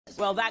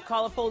Well, that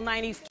colorful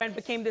 90s trend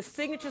became the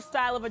signature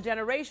style of a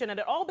generation, and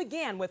it all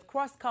began with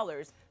Cross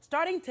Colors.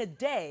 Starting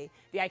today,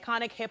 the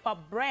iconic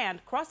hip-hop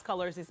brand Cross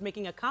Colors is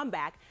making a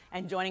comeback,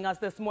 and joining us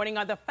this morning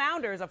are the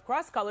founders of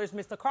Cross Colors,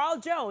 Mr. Carl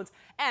Jones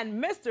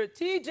and Mr.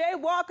 TJ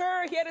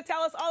Walker, here to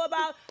tell us all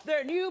about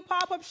their new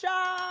pop-up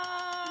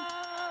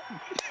shop.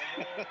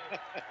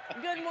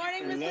 Good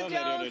morning, Mr.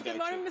 Jones. Good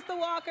morning, Mr.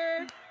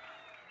 Walker.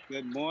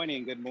 Good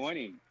morning. Good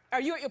morning. Are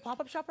you at your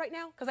pop-up shop right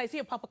now? Because I see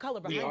a pop-up color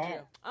behind you.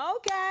 Yes.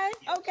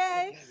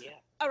 Okay. Yeah.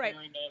 All right.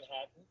 Here in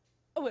Manhattan.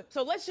 Oh,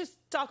 so let's just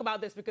talk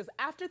about this, because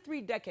after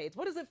 3 decades,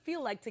 what does it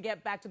feel like to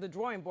get back to the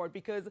drawing board?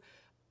 Because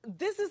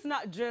this is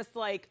not just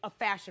like a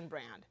fashion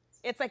brand.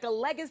 It's like a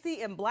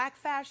legacy in Black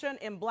fashion,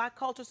 in Black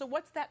culture. So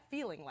what's that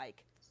feeling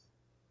like?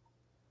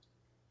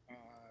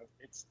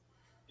 It's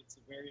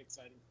a very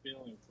exciting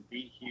feeling to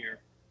be here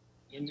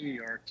in New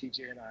York.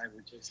 TJ and I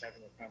were just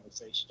having a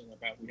conversation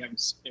about we haven't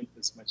spent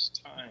this much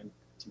time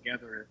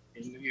together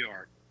in New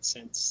York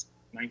since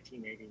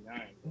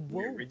 1989 when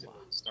we originally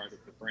started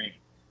the brand.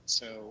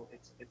 So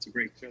it's a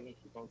great feeling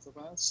for both of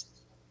us,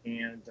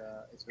 and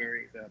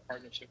the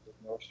partnership with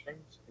Nordstrom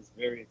is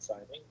very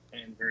exciting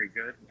and very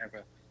good. We have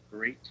a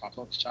great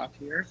pop-up shop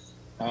here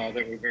that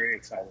we're very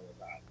excited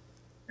about,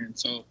 and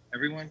so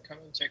everyone come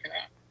and check it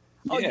out.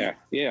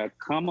 Yeah,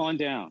 come on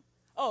down.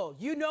 Oh,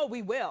 you know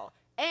we will.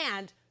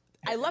 And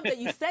I love that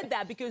you said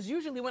that, because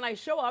usually when I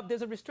show up,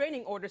 there's a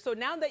restraining order. So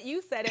now that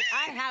you said it,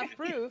 I have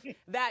proof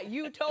that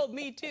you told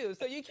me to.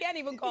 So you can't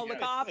even call the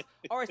cops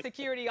or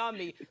security on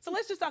me. So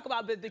let's just talk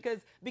about this,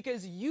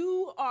 because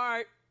you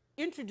are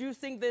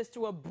introducing this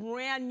to a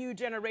brand new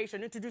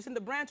generation, introducing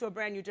the brand to a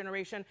brand new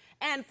generation.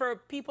 And for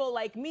people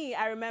like me,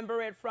 I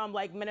remember it from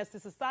like Menace to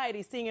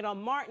Society, seeing it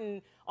on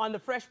Martin, on the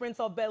Fresh Prince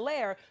of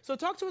Bel-Air. So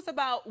talk to us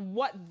about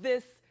what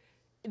this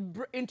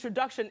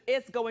introduction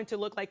is going to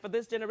look like for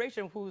this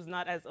generation, who's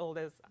not as old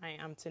as I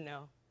am to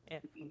know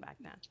it from back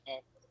then.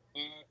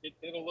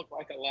 It'll look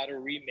like a lot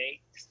of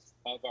remakes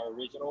of our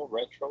original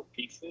retro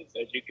pieces.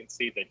 As you can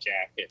see, the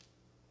jacket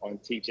on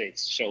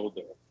TJ's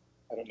shoulder.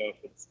 I don't know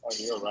if it's on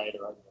your right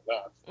or on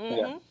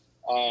your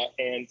left.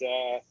 And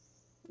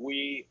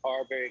we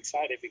are very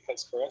excited,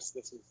 because for us,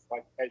 this is,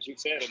 like, as you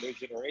said, a new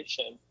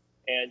generation.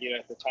 And,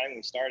 at the time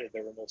we started,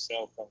 there were no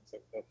cell phones,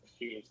 there were no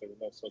computers, there were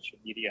no social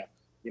media.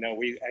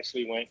 We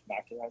actually went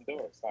knocking on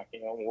doors,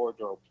 knocking on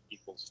wardrobe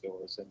people's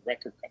doors and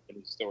record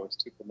company stores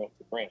to promote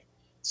the brand.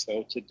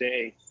 So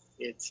today,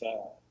 it's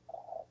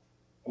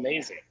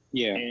amazing.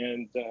 Yeah.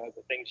 And the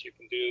things you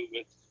can do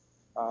with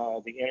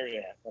the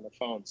internet and the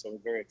phone. So we're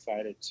very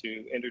excited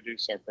to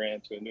introduce our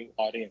brand to a new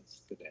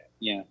audience today.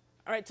 Yeah.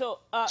 All right. So,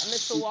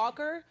 Mr.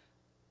 Walker.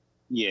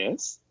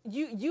 Yes.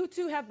 You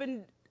two have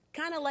been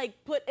kind of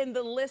like put in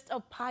the list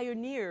of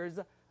pioneers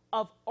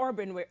of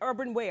urban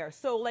wear.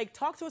 So, like,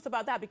 talk to us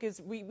about that,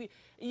 because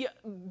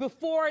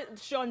before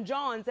Sean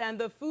Johns and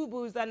the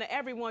FUBUs and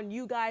everyone,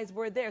 you guys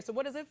were there. So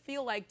what does it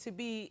feel like to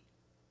be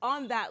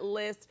on that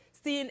list,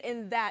 seen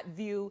in that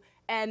view,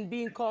 and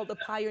being called a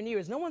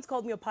pioneers? No one's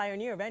called me a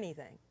pioneer of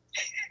anything,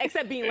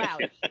 except being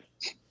loud.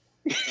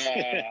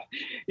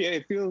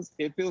 It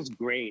feels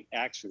great,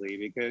 actually,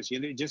 because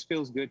it just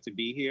feels good to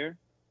be here,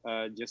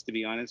 just to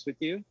be honest with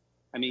you.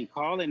 I mean,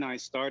 Carl and I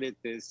started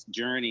this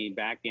journey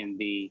back in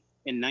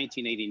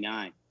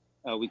 1989.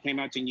 We came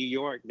out to New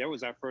York. That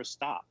was our first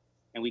stop.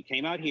 And we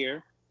came out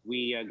here,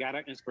 we got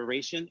our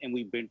inspiration, and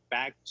we went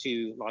back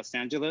to Los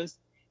Angeles.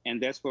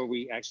 And that's where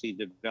we actually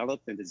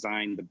developed and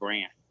designed the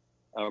brand,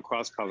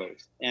 Cross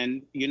Colors.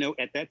 And,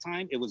 at that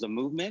time, it was a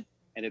movement.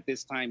 And at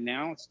this time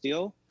now,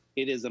 still,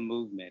 it is a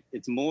movement.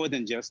 It's more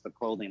than just a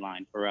clothing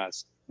line for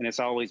us. And it's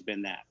always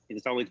been that.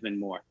 It's always been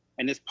more.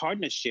 And this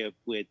partnership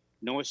with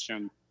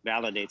Nordstrom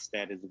validates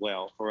that as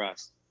well for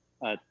us.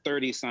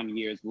 30-some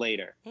years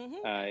later,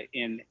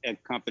 in a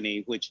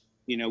company which,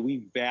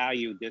 we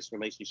value this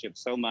relationship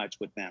so much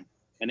with them.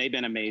 And they've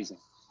been amazing.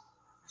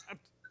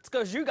 It's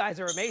because you guys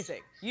are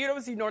amazing. You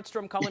don't see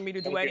Nordstrom calling me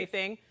to do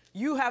anything.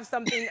 You have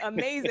something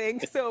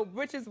amazing,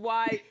 which is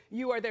why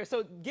you are there.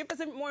 So give us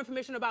more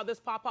information about this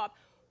pop-up.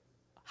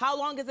 How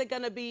long is it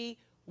going to be?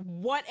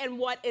 What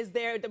is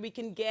there that we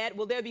can get?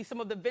 Will there be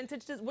some of the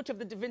vintages? Which of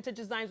the vintage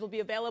designs will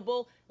be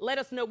available? Let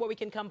us know where we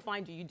can come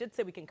find you. You did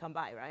say we can come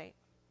by, right?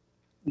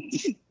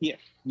 Yeah,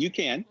 you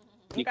can.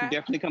 You can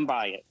definitely come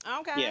by it.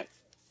 Okay. Yes.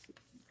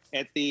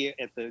 At the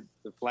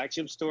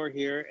flagship store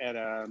here at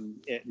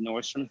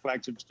Nordstrom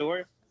flagship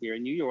store here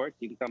in New York,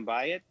 you can come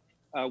by it.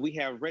 We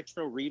have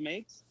retro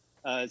remakes.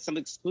 Some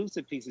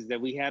exclusive pieces that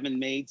we haven't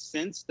made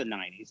since the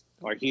 90s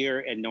are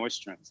here at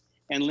Nordstrom's,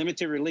 and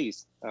limited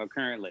release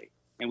currently.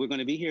 And we're going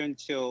to be here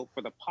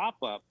for the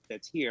pop-up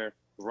that's here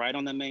right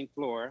on the main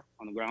floor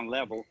on the ground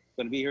level.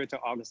 Going to be here until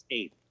August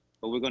 8th.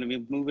 But we're going to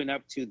be moving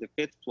up to the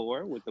 5th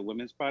floor with the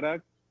women's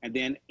product, and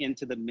then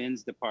into the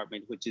men's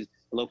department, which is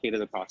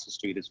located across the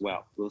street as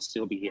well. We'll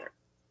still be here.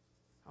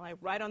 All right,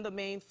 right on the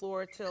main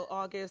floor till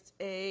August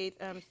 8th.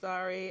 I'm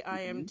sorry, I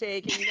am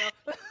taking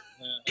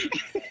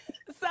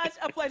such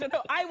a pleasure.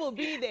 No, I will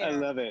be there. I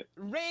love it.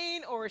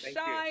 Rain or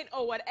shine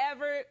or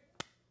whatever.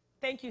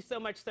 Thank you so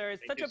much, sir.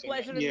 It's Thank such you a so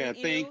pleasure much. to Yeah, meet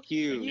you. thank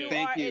you. You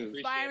Thank are you.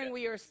 inspiring. Appreciate it.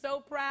 We are so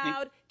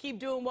proud. Keep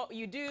doing what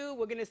you do.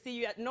 We're going to see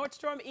you at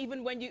Nordstrom,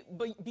 even when you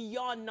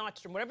beyond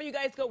Nordstrom. Wherever you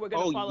guys go, we're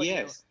going to follow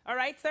you. All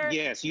right, sir?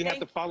 Yes, you have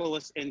to follow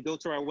us and go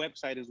to our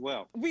website as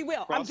well. We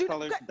will.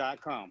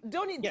 Crosscolors.com.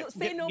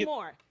 Say no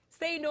more.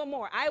 Say no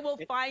more. I will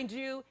find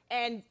you,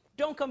 and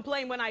don't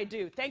complain when I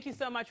do. Thank you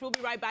so much. We'll be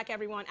right back,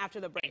 everyone,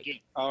 after the break. Thank you.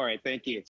 All right, thank you.